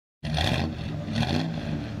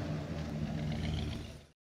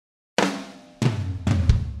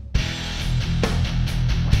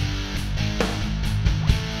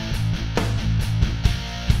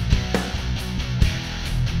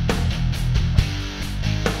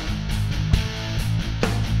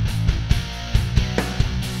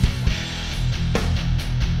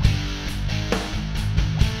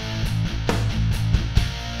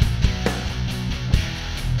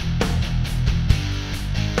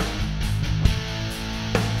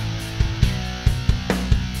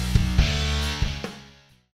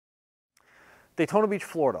Daytona Beach,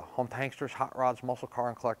 Florida, home to Hanksters, Hot Rods, Muscle Car,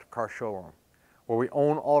 and Collector Car Showroom. Where we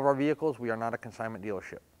own all of our vehicles, we are not a consignment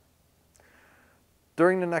dealership.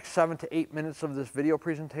 During the next 7 to 8 minutes of this video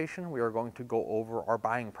presentation, we are going to go over our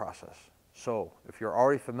buying process. So if you're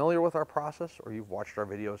already familiar with our process or you've watched our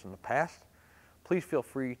videos in the past, please feel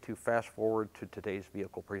free to fast forward to today's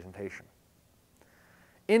vehicle presentation.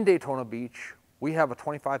 In Daytona Beach, we have a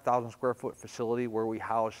 25,000 square foot facility where we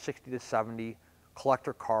house 60 to 70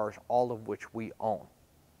 collector cars, all of which we own.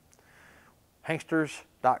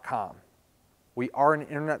 Hanksters.com. We are an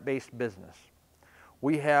internet-based business.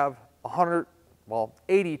 We have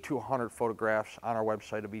 80 to 100 photographs on our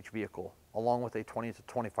website of each vehicle, along with a 20 to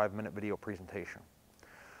 25 minute video presentation.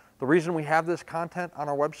 The reason we have this content on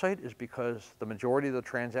our website is because the majority of the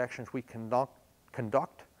transactions we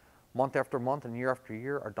conduct month after month and year after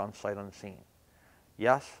year are done sight unseen.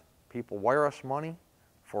 Yes, people wire us money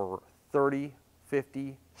for $30,000,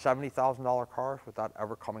 $50,000, $70,000 cars without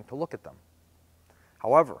ever coming to look at them.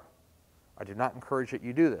 However, I do not encourage that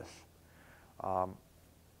you do this.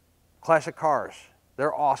 Classic cars,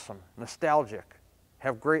 they're awesome, nostalgic,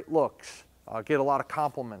 have great looks, get a lot of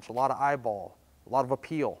compliments, a lot of eyeball, a lot of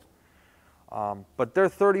appeal. But they're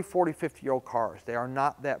 30, 40, 50-year-old cars. They are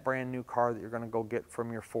not that brand new car that you're going to go get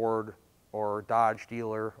from your Ford or Dodge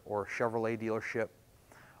dealer or Chevrolet dealership.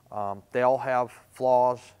 They all have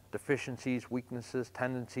flaws, deficiencies, weaknesses,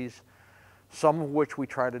 tendencies, some of which we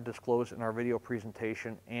try to disclose in our video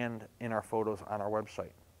presentation and in our photos on our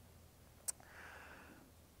website.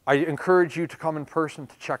 I encourage you to come in person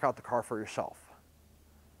to check out the car for yourself.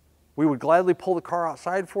 We would gladly pull the car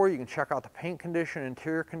outside for you. You can check out the paint condition,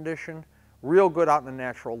 interior condition, real good out in the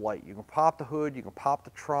natural light. You can pop the hood, you can pop the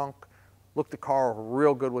trunk, look the car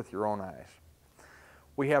real good with your own eyes.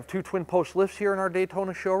 We have 2 twin post lifts here in our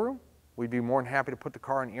Daytona showroom. We'd be more than happy to put the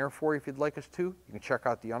car in air for you if you'd like us to. You can check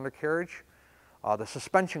out the undercarriage, the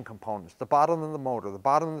suspension components, the bottom of the motor, the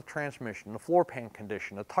bottom of the transmission, the floor pan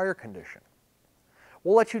condition, the tire condition.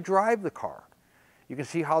 We'll let you drive the car. You can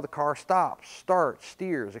see how the car stops, starts,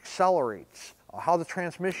 steers, accelerates, how the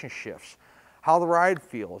transmission shifts, how the ride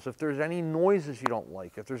feels, if there's any noises you don't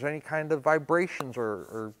like, if there's any kind of vibrations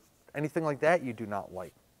or anything like that you do not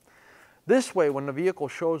like. This way, when the vehicle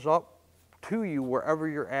shows up to you wherever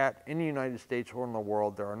you're at in the United States or in the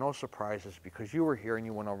world, there are no surprises because you were here and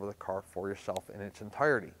you went over the car for yourself in its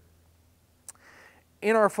entirety.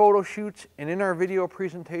 In our photo shoots and in our video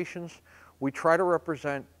presentations, we try to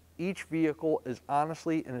represent each vehicle as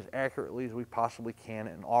honestly and as accurately as we possibly can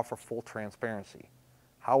and offer full transparency.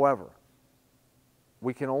 However,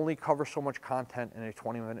 we can only cover so much content in a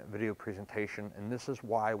 20-minute video presentation, and this is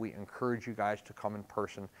why we encourage you guys to come in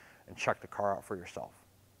person and check the car out for yourself.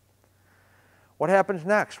 What happens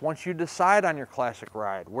next? Once you decide on your classic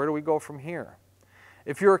ride, where do we go from here?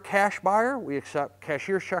 If you're a cash buyer, we accept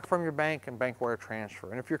cashier's check from your bank and bank wire transfer.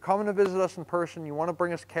 And if you're coming to visit us in person, you want to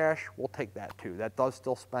bring us cash, we'll take that too. That does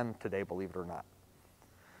still spend today, believe it or not.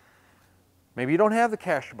 Maybe you don't have the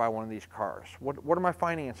cash to buy one of these cars. What are my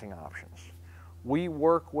financing options? We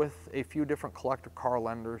work with a few different collector car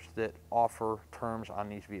lenders that offer terms on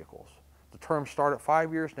these vehicles. The terms start at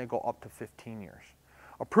 5 years and they go up to 15 years.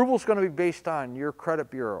 Approval is going to be based on your credit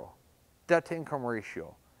bureau, debt to income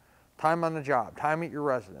ratio, time on the job, time at your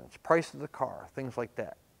residence, price of the car, things like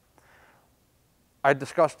that. I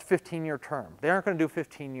discussed 15-year term. They aren't going to do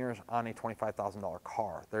 15 years on a $25,000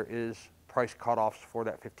 car. There is price cutoffs for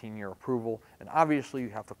that 15-year approval, and obviously you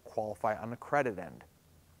have to qualify on the credit end.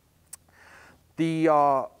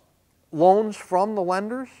 The loans from the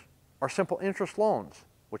lenders are simple interest loans,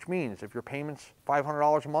 which means if your payment's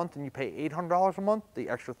 $500 a month and you pay $800 a month, the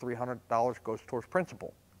extra $300 goes towards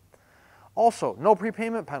principal. Also, no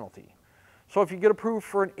prepayment penalty. So if you get approved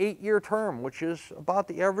for an 8-year term, which is about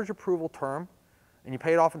the average approval term, and you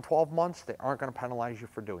pay it off in 12 months, they aren't going to penalize you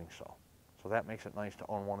for doing so. So that makes it nice to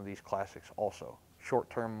own one of these classics also.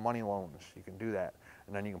 Short-term money loans, you can do that.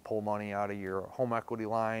 And then you can pull money out of your home equity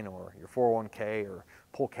line or your 401k or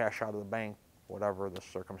pull cash out of the bank, whatever the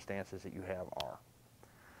circumstances that you have are.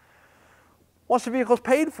 Once the vehicle is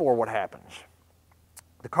paid for, what happens?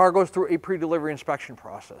 The car goes through a pre-delivery inspection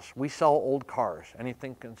process. We sell old cars.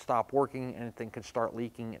 Anything can stop working, anything can start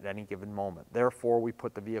leaking at any given moment. Therefore, we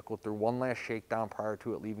put the vehicle through one last shakedown prior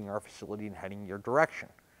to it leaving our facility and heading your direction.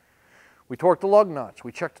 We torque the lug nuts,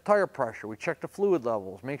 we check the tire pressure, we check the fluid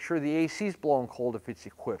levels, make sure the AC is blowing cold if it's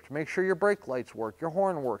equipped, make sure your brake lights work, your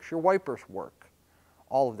horn works, your wipers work,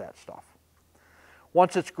 all of that stuff.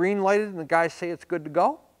 Once it's green lighted and the guys say it's good to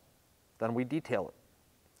go, then we detail it.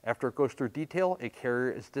 After it goes through detail, a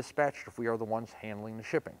carrier is dispatched if we are the ones handling the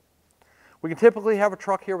shipping. We can typically have a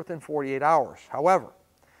truck here within 48 hours. However,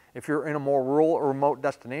 If you're in a more rural or remote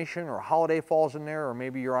destination, or a holiday falls in there, or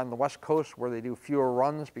maybe you're on the West Coast where they do fewer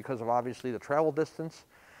runs because of obviously the travel distance,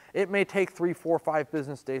 it may take 3, 4, 5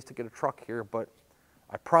 business days to get a truck here, but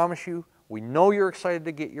I promise you, we know you're excited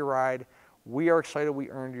to get your ride. We are excited we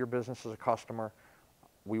earned your business as a customer.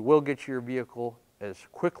 We will get you your vehicle as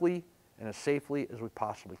quickly and as safely as we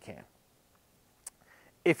possibly can.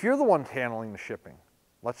 If you're the one handling the shipping,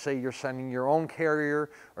 let's say you're sending your own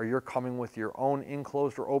carrier, or you're coming with your own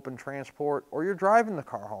enclosed or open transport, or you're driving the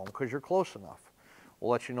car home because you're close enough,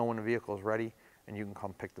 we'll let you know when the vehicle is ready and you can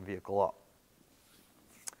come pick the vehicle up.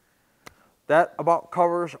 That about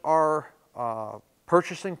covers our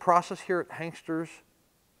purchasing process here at Hankster's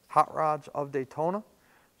Hot Rods of Daytona.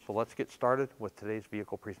 So let's get started with today's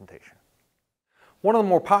vehicle presentation. One of the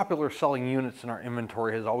more popular selling units in our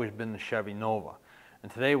inventory has always been the Chevy Nova.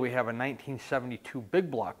 And today we have a 1972 big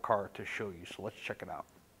block car to show you, so let's check it out.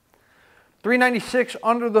 $396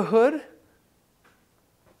 under the hood.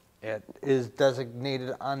 It is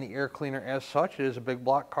designated on the air cleaner as such. It is a big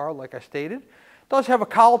block car, like I stated. It does have a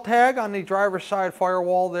cowl tag on the driver's side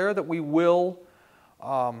firewall there that we will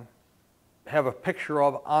have a picture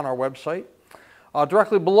of on our website.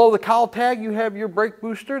 Directly below the cowl tag, you have your brake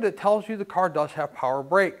booster that tells you the car does have power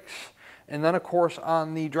brakes. And then, of course,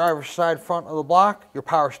 on the driver's side front of the block, your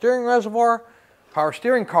power steering reservoir, power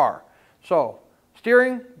steering car. So,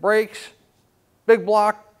 steering, brakes, big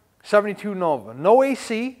block, 72 Nova. No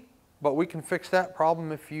AC, but we can fix that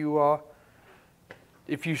problem if you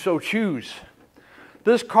so choose.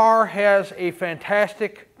 This car has a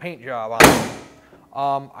fantastic paint job on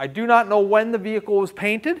it. I do not know when the vehicle was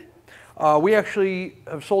painted. We actually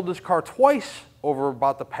have sold this car twice over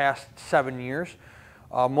about the past 7 years.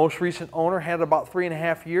 Most recent owner had about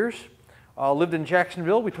 3.5 years. Lived in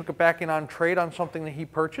Jacksonville. We took it back in on trade on something that he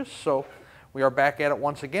purchased, so we are back at it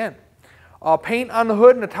once again. Paint on the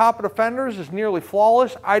hood and the top of the fenders is nearly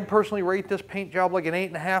flawless. I'd personally rate this paint job like an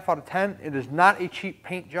 8.5 out of 10. It is not a cheap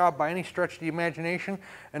paint job by any stretch of the imagination,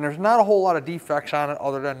 and there's not a whole lot of defects on it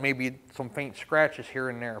other than maybe some faint scratches here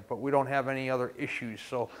and there, but we don't have any other issues,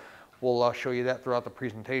 so we'll show you that throughout the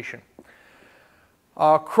presentation.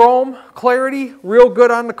 Chrome clarity, real good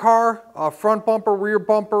on the car. Front bumper, rear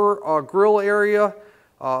bumper, grill area.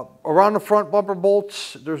 Around the front bumper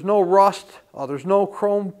bolts, there's no rust. There's no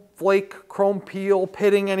chrome flake, chrome peel,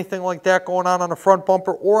 pitting, anything like that going on the front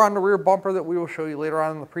bumper or on the rear bumper that we will show you later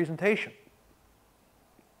on in the presentation.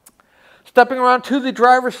 Stepping around to the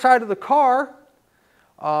driver's side of the car,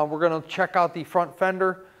 we're going to check out the front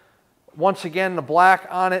fender. Once again, the black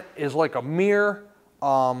on it is like a mirror.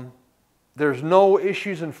 There's no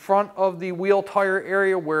issues in front of the wheel tire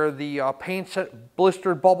area where the paint's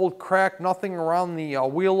blistered, bubbled, cracked, nothing around the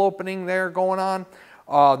wheel opening there going on.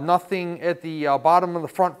 Nothing at the bottom of the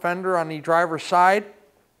front fender on the driver's side.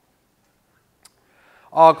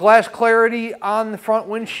 Glass clarity on the front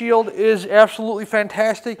windshield is absolutely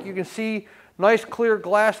fantastic. You can see nice clear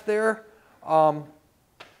glass there.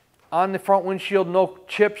 On the front windshield, no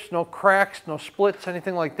chips, no cracks, no splits,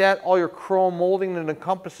 anything like that. All your chrome molding that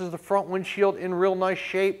encompasses the front windshield in real nice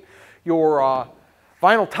shape. Your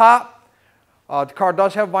vinyl top. The car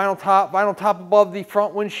does have vinyl top. Vinyl top above the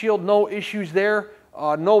front windshield, no issues there.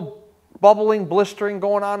 No bubbling, blistering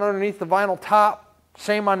going on underneath the vinyl top.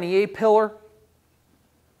 Same on the A-pillar.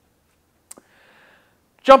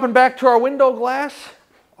 Jumping back to our window glass.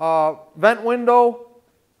 Vent window,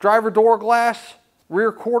 driver door glass.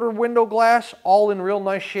 Rear quarter window glass, all in real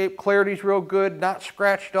nice shape. Clarity's real good, not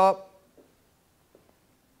scratched up.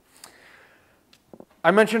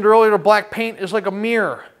 I mentioned earlier the black paint is like a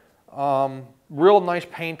mirror. Real nice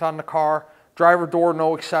paint on the car. Driver door,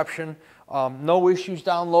 no exception. No issues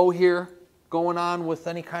down low here going on with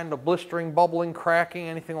any kind of blistering, bubbling, cracking,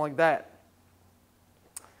 anything like that.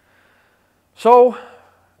 So,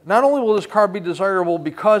 not only will this car be desirable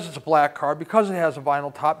because it's a black car, because it has a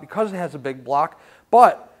vinyl top, because it has a big block,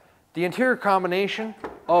 but the interior combination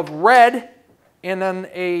of red and then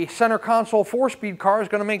a center console 4-speed car is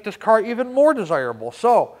going to make this car even more desirable.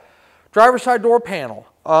 So, driver's side door panel,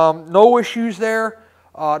 no issues there,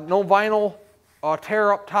 no vinyl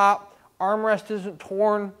tear up top, armrest isn't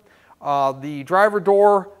torn, the driver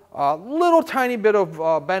door, little tiny bit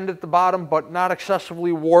of bend at the bottom, but not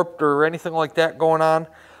excessively warped or anything like that going on.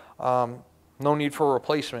 No need for a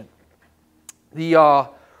replacement. The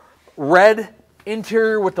red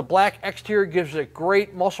interior with the black exterior gives a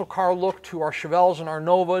great muscle car look to our Chevelles and our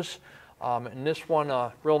Novas. And this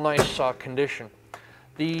one, real nice condition.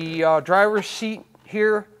 The driver's seat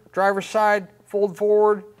here, driver's side, fold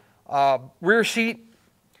forward. Rear seat,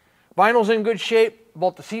 vinyl's in good shape.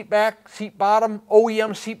 Both the seat back, seat bottom,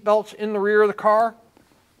 OEM seat belts in the rear of the car.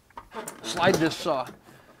 Slide this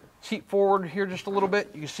seat forward here just a little bit.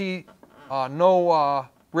 You can see no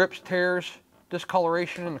rips, tears,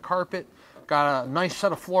 discoloration in the carpet. Got a nice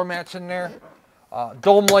set of floor mats in there.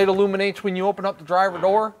 Dome light illuminates when you open up the driver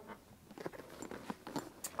door.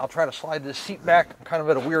 I'll try to slide this seat back kind of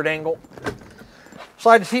at a weird angle.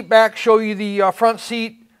 Slide the seat back, show you the front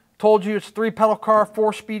seat. Told you it's a 3-pedal car,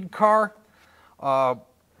 4-speed car.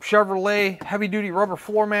 Chevrolet heavy-duty rubber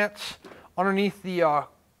floor mats. Underneath the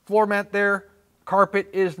floor mat there, carpet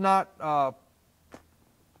is not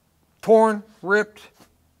torn, ripped.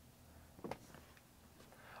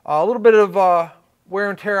 A little bit of wear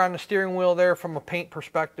and tear on the steering wheel there from a paint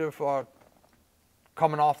perspective,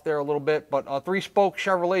 coming off there a little bit, but a 3-spoke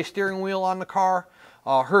Chevrolet steering wheel on the car.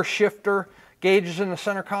 Her shifter, gauges in the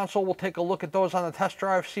center console. We'll take a look at those on the test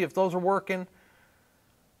drive, see if those are working.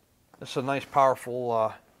 This is a nice,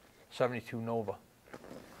 powerful 72 Nova.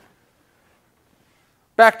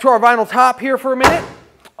 Back to our vinyl top here for a minute.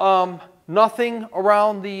 Nothing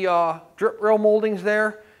around the drip rail moldings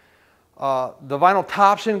there. The vinyl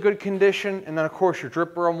top's in good condition, and then of course your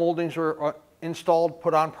drip rail moldings are installed,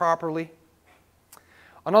 put on properly.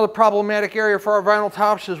 Another problematic area for our vinyl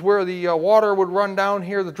tops is where the water would run down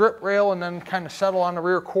here, the drip rail, and then kind of settle on the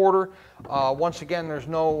rear quarter. Once again, there's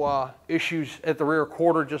no issues at the rear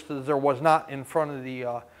quarter, just as there was not in front of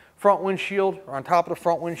the front windshield, or on top of the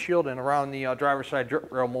front windshield and around the driver's side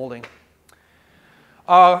drip rail molding.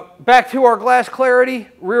 Back to our glass clarity,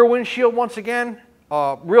 rear windshield once again,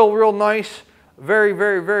 real nice,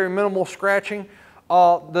 very minimal scratching.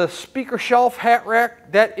 The speaker shelf hat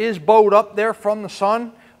rack, that is bowed up there from the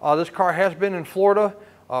sun. This car has been in Florida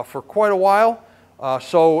for quite a while,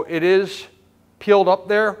 so it is peeled up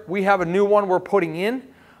there. We have a new one we're putting in.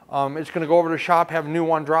 It's going to go over to the shop, have a new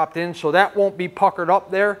one dropped in, so that won't be puckered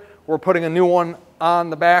up there. We're putting a new one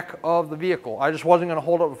on the back of the vehicle. I just wasn't going to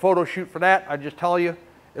hold up a photo shoot for that. I just tell you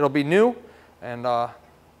it'll be new, and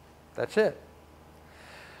that's it.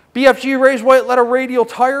 BFG raised white letter radial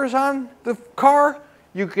tires on the car.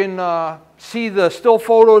 You can see the still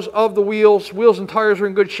photos of the wheels. Wheels and tires are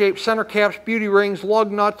in good shape. Center caps, beauty rings,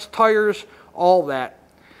 lug nuts, tires, all that.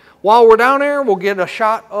 While we're down there, we'll get a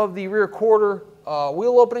shot of the rear quarter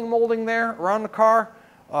wheel opening molding there around the car.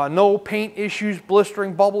 No paint issues,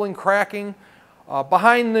 blistering, bubbling, cracking.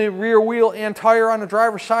 Behind the rear wheel and tire on the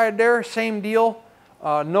driver's side there, same deal.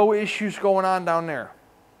 No issues going on down there.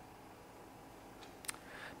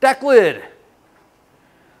 Deck lid.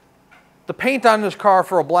 The paint on this car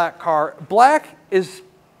for a black car, black is,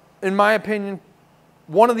 in my opinion,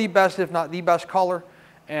 one of the best, if not the best color.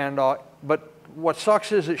 And but what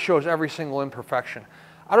sucks is it shows every single imperfection.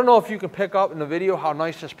 I don't know if you can pick up in the video how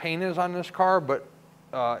nice this paint is on this car, but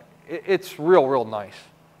it's real nice.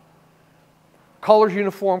 Color's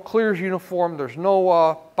uniform, clear's uniform. There's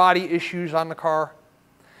no body issues on the car.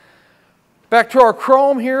 Back to our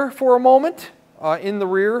chrome here for a moment. In the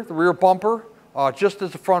rear bumper, just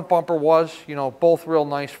as the front bumper was, you know, both real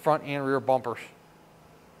nice front and rear bumpers.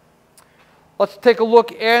 Let's take a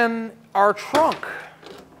look in our trunk.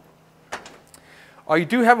 You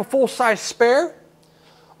do have a full-size spare.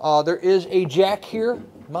 There is a jack here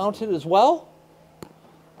mounted as well.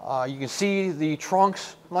 You can see the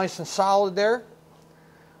trunk's nice and solid there.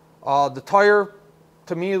 The tire,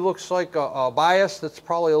 to me, looks like a bias that's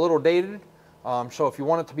probably a little dated. So if you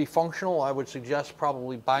want it to be functional, I would suggest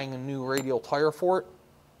probably buying a new radial tire for it.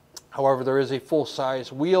 However, there is a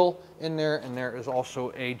full-size wheel in there, and there is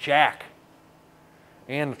also a jack.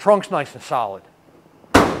 And the trunk's nice and solid.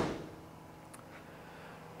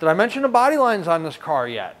 Did I mention the body lines on this car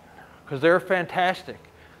yet? Because they're fantastic.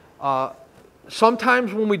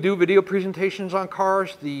 Sometimes when we do video presentations on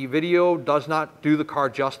cars, the video does not do the car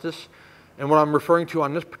justice. And what I'm referring to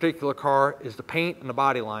on this particular car is the paint and the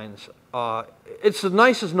body lines. It's as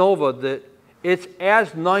nice as Nova that it's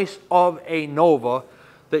as nice of a Nova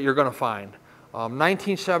that you're going to find.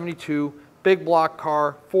 1972, big block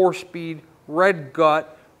car, 4-speed, red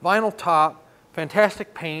gut, vinyl top,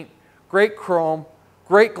 fantastic paint, great chrome,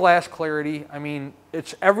 great glass clarity. I mean,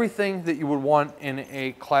 it's everything that you would want in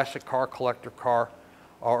a classic car, collector car,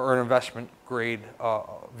 or an investment grade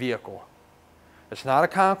vehicle. It's not a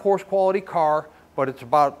concourse quality car, but it's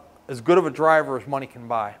about as good of a driver as money can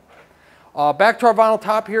buy. Back to our vinyl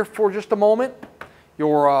top here for just a moment.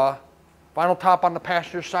 Your vinyl top on the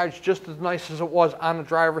passenger side is just as nice as it was on the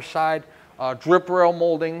driver's side. Drip rail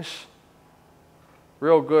moldings,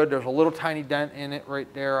 real good. There's a little tiny dent in it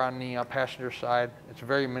right there on the passenger side. It's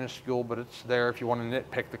very minuscule, but it's there if you want to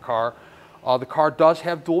nitpick the car. The car does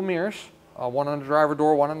have dual mirrors, one on the driver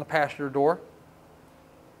door, one on the passenger door.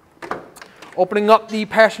 Opening up the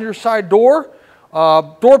passenger side door,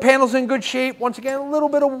 Door panel's in good shape. Once again, a little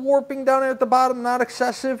bit of warping down there at the bottom, not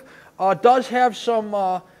excessive. Does have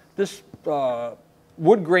some, this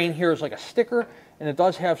wood grain here is like a sticker, and it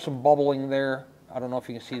does have some bubbling there. I don't know if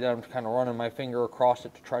you can see that. I'm kind of running my finger across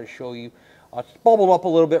it to try to show you. It's bubbled up a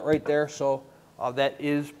little bit right there, so that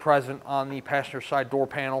is present on the passenger side door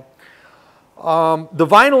panel. The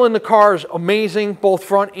vinyl in the car is amazing, both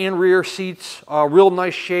front and rear seats. Real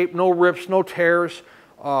nice shape, no rips, no tears.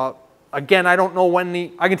 Again, I don't know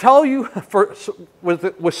when I can tell you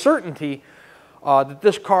with certainty that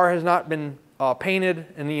this car has not been painted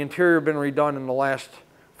and the interior been redone in the last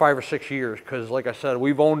 5 or 6 years, because like I said,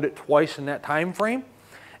 we've owned it twice in that time frame,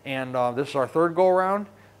 and this is our third go around,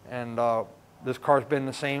 and this car's been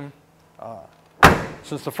the same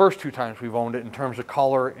since the first 2 times we've owned it in terms of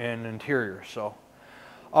color and interior. So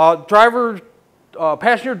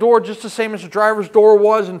passenger door just the same as the driver's door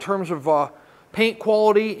was in terms of paint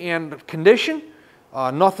quality and condition.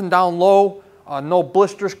 Nothing down low, no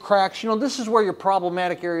blisters, cracks. You know, this is where your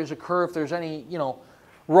problematic areas occur. If there's any, you know,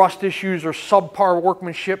 rust issues or subpar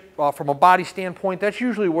workmanship from a body standpoint, that's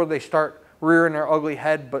usually where they start rearing their ugly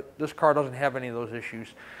head, but this car doesn't have any of those issues.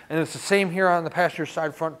 And it's the same here on the passenger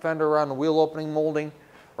side front fender, around the wheel opening molding,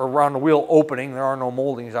 or around the wheel opening. There are no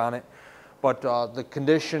moldings on it, but the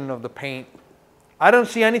condition of the paint, I don't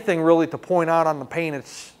see anything really to point out on the paint.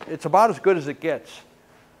 It's about as good as it gets.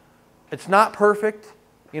 It's not perfect.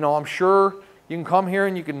 You know, I'm sure you can come here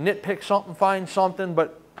and you can nitpick something, find something,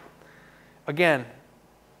 but again,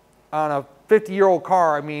 on a 50-year-old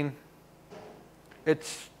car, I mean,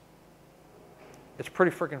 it's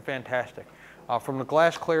pretty freaking fantastic. From the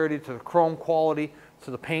glass clarity to the chrome quality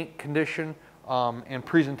to the paint condition and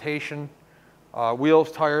presentation,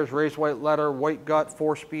 wheels, tires, raised white leather, white gut,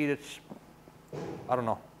 4-speed. I don't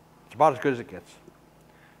know. It's about as good as it gets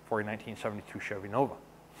for a 1972 Chevy Nova.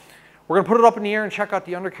 We're going to put it up in the air and check out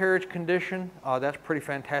the undercarriage condition. That's pretty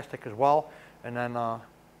fantastic as well. And then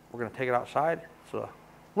we're going to take it outside. It's a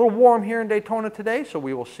little warm here in Daytona today, so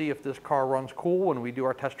we will see if this car runs cool when we do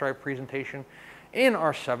our test drive presentation in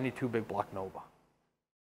our 72 Big Block Nova.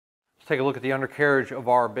 Let's take a look at the undercarriage of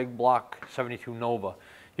our Big Block 72 Nova.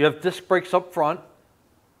 You have disc brakes up front.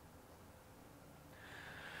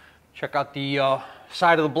 Check out the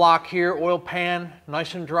side of the block here, oil pan,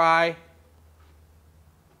 nice and dry.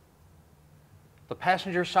 The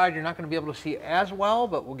passenger side you're not going to be able to see as well,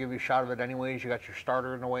 but we'll give you a shot of it anyways. You got your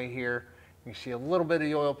starter in the way here. You can see a little bit of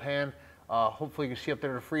the oil pan. Hopefully you can see up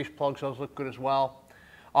there the freeze plugs, those look good as well.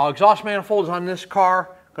 Exhaust manifolds on this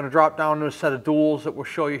car, going to drop down to a set of duals that we'll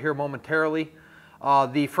show you here momentarily.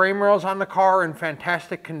 The frame rails on the car are in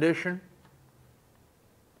fantastic condition.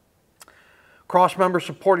 Cross members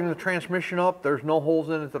supporting the transmission up. There's no holes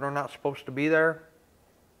in it that are not supposed to be there.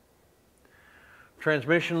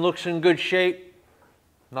 Transmission looks in good shape.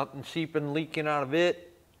 Nothing seeping, leaking out of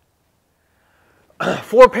it.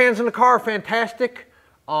 Floor pans in the car are fantastic.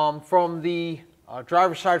 From the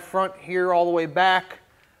driver's side front here all the way back.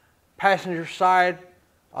 Passenger side,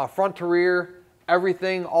 front to rear,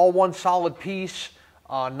 everything, all one solid piece.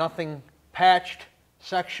 Nothing patched,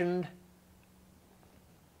 sectioned,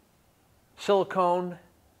 silicone.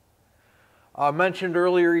 Mentioned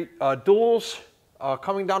earlier, duals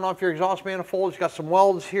coming down off your exhaust manifold. It's got some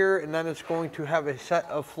welds here, and then it's going to have a set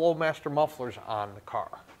of Flowmaster mufflers on the car.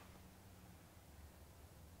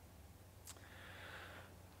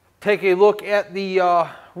 Take a look at the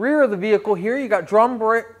rear of the vehicle here. You got drum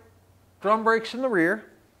brakes in the rear.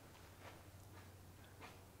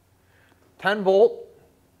 10-volt.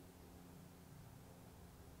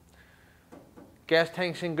 Gas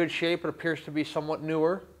tank's in good shape. It appears to be somewhat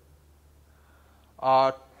newer.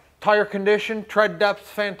 Tire condition, tread depth,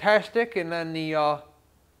 fantastic. And then the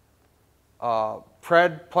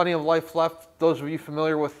tread, plenty of life left. Those of you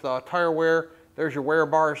familiar with tire wear, there's your wear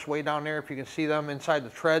bars way down there if you can see them inside the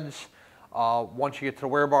treads. Once you get to the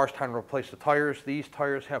wear bars, time to replace the tires. These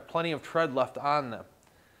tires have plenty of tread left on them.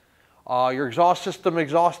 Your exhaust system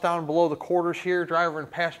exhausts down below the quarters here, driver and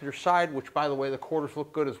passenger side, which by the way, the quarters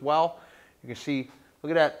look good as well. You can see,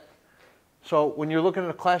 look at that. So when you're looking at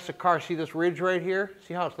a classic car, see this ridge right here?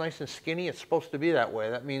 See how it's nice and skinny? It's supposed to be that way.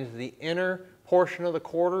 That means the inner portion of the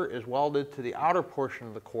quarter is welded to the outer portion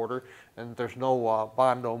of the quarter, and there's no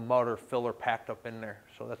Bondo mud or filler packed up in there.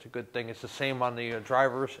 So that's a good thing. It's the same on the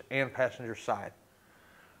driver's and passenger side.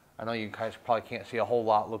 I know you guys probably can't see a whole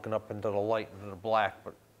lot looking up into the light into the black,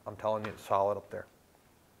 but I'm telling you it's solid up there.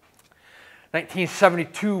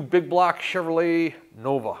 1972 Big Block Chevrolet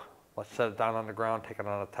Nova. Let's set it down on the ground, take it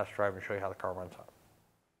on a test drive, and show you how the car runs out.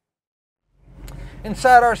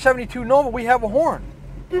 Inside our 72 Nova, we have a horn.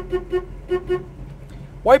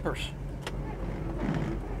 Wipers.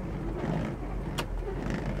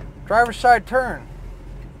 Driver's side turn.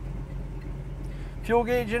 Fuel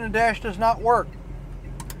gauge in the dash does not work.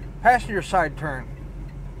 Passenger side turn.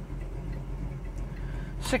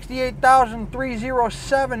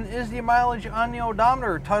 68,307 is the mileage on the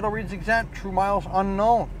odometer. Title reads exempt, true miles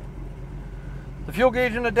unknown. The fuel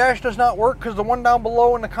gauge in the dash does not work because the one down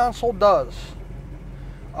below in the console does.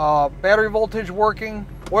 Battery voltage working,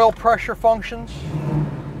 oil pressure functions.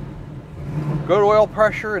 Good oil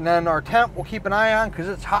pressure, and then our temp we'll keep an eye on because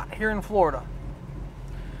it's hot here in Florida.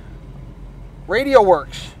 Radio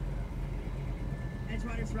works.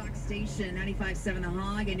 Edgewater's Rock Station, 95.7 The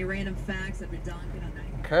Hog, and your random facts of Redonkin on 90.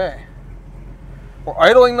 Okay. We're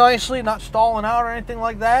idling nicely, not stalling out or anything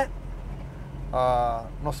like that.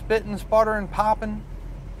 No spitting, sputtering, popping.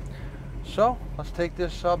 So let's take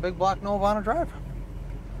this big black Nova on a drive.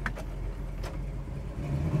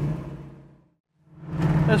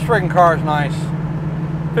 This friggin' car is nice.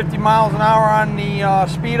 50 miles an hour on the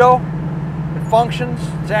Speedo. It functions,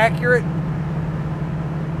 it's accurate.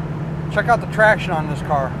 Check out the traction on this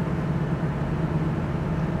car.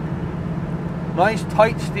 Nice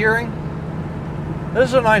tight steering. This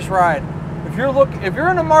is a nice ride. If you're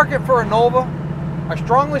in the market for a Nova, I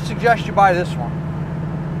strongly suggest you buy this one.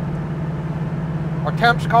 Our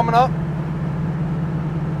temp's coming up.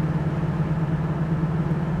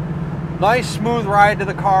 Nice smooth ride to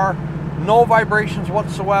the car. No vibrations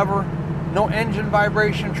whatsoever. No engine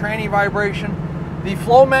vibration, tranny vibration. The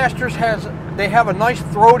Flowmasters they have a nice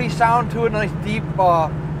throaty sound to it, a nice deep,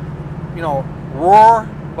 roar,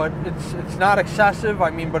 but it's not excessive.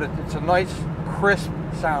 I mean, but it's a nice crisp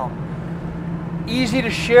sound. Easy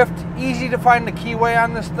to shift, easy to find the keyway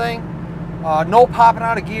on this thing. No popping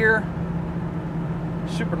out of gear.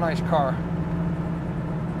 Super nice car.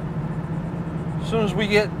 As soon as we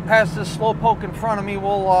get past this slow poke in front of me,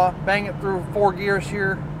 we'll bang it through 4 gears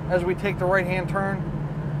here as we take the right-hand turn.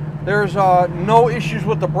 There's no issues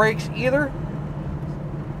with the brakes either.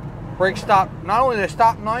 Brakes stop, not only they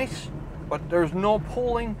stop nice, but there's no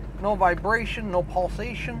pulling, no vibration, no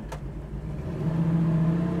pulsation.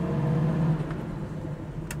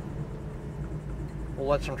 We'll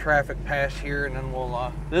let some traffic pass here and then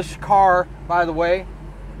we'll, this car, by the way,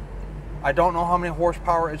 I don't know how many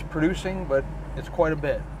horsepower it's producing, but it's quite a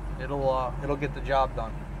bit. It'll get the job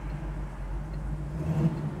done.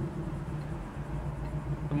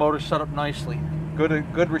 The motor's set up nicely.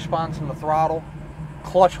 Good response in the throttle.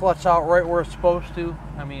 Clutch lets out right where it's supposed to.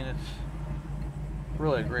 I mean, it's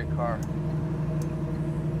really a great car.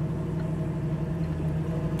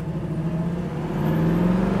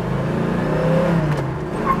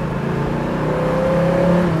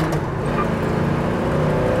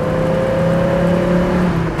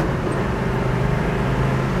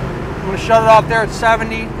 I'm gonna shut it off there at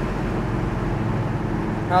 70.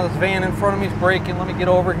 Now this van in front of me is braking. Let me get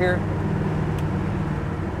over here.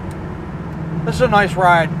 This is a nice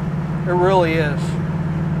ride. It really is.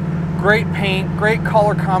 Great paint, great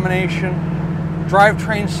color combination.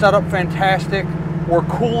 Drivetrain setup fantastic. We're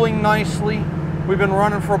cooling nicely. We've been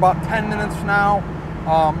running for about 10 minutes now.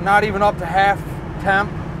 Not even up to half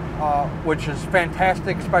temp, which is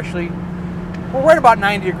fantastic, especially we're right about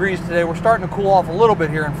 90 degrees today. We're starting to cool off a little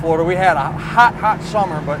bit here in Florida. We had a hot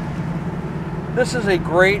summer, but this is a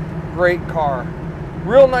great car.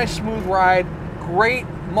 Real nice smooth ride. Great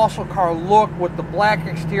muscle car look with the black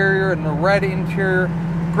exterior and the red interior.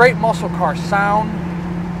 Great muscle car sound.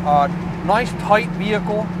 Nice tight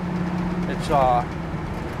vehicle. It's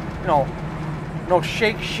no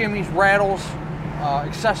shake, shimmies, rattles,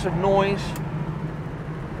 excessive noise.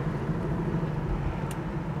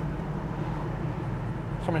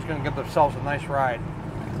 Somebody's going to get themselves a nice ride.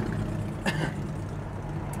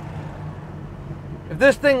 If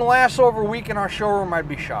this thing lasts over a week in our showroom, I'd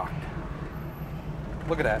be shocked.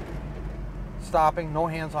 Look at that. Stopping, no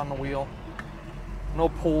hands on the wheel, no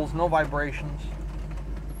pulls, no vibrations.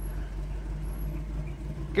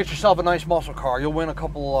 Get yourself a nice muscle car. You'll win a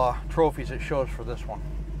couple trophies at shows for this one.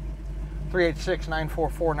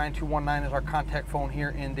 386-944-9219 is our contact phone here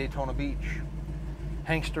in Daytona Beach.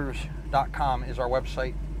 Hanksters.com is our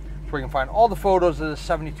website. It's where you can find all the photos of this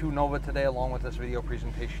 72 Nova today, along with this video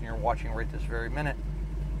presentation you're watching right this very minute.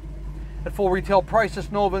 At full retail price,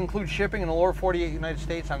 this Nova includes shipping in the lower 48 United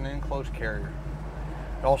States on an enclosed carrier.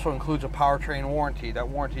 It also includes a powertrain warranty. That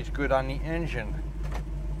warranty is good on the engine,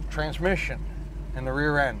 transmission, and the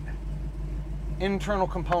rear end. Internal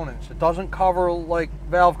components. It doesn't cover like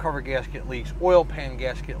valve cover gasket leaks, oil pan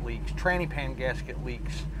gasket leaks, tranny pan gasket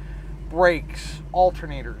leaks, brakes,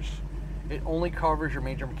 alternators. It only covers your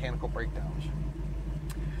major mechanical breakdowns.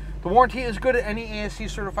 The warranty is good at any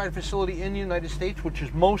ASE certified facility in the United States, which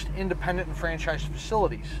is most independent and franchised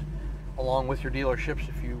facilities. along with your dealerships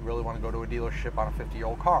if you really want to go to a dealership on a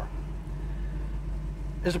 50-year-old car.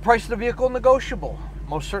 Is the price of the vehicle negotiable?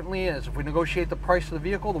 Most certainly is. If we negotiate the price of the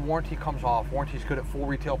vehicle, the warranty comes off. Warranty is good at full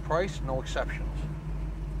retail price, no exceptions.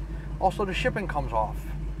 Also, the shipping comes off.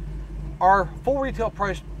 Our full retail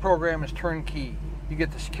price program is turnkey. You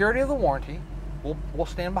get the security of the warranty, we'll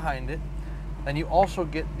stand behind it, and you also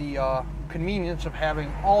get the convenience of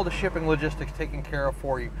having all the shipping logistics taken care of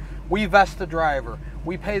for you. We vest the driver,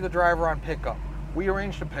 we pay the driver on pickup, we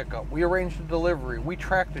arrange the pickup, we arrange the delivery, we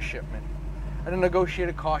track the shipment. At a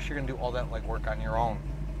negotiated cost, you're going to do all that legwork on your own.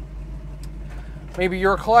 Maybe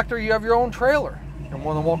you're a collector, you have your own trailer. You're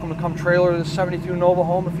more than welcome to come trailer this 72 Nova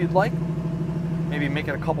home if you'd like. Maybe make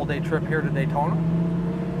it a couple-day trip here to Daytona.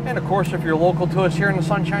 And of course, if you're local to us here in the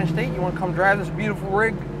Sunshine State, you want to come drive this beautiful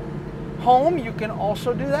rig home, you can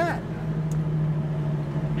also do that.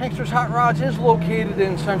 Hanksters Hot Rods is located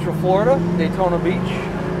in Central Florida, Daytona Beach.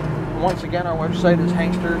 And once again, our website is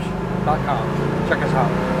hanksters.com. Check us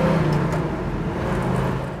out.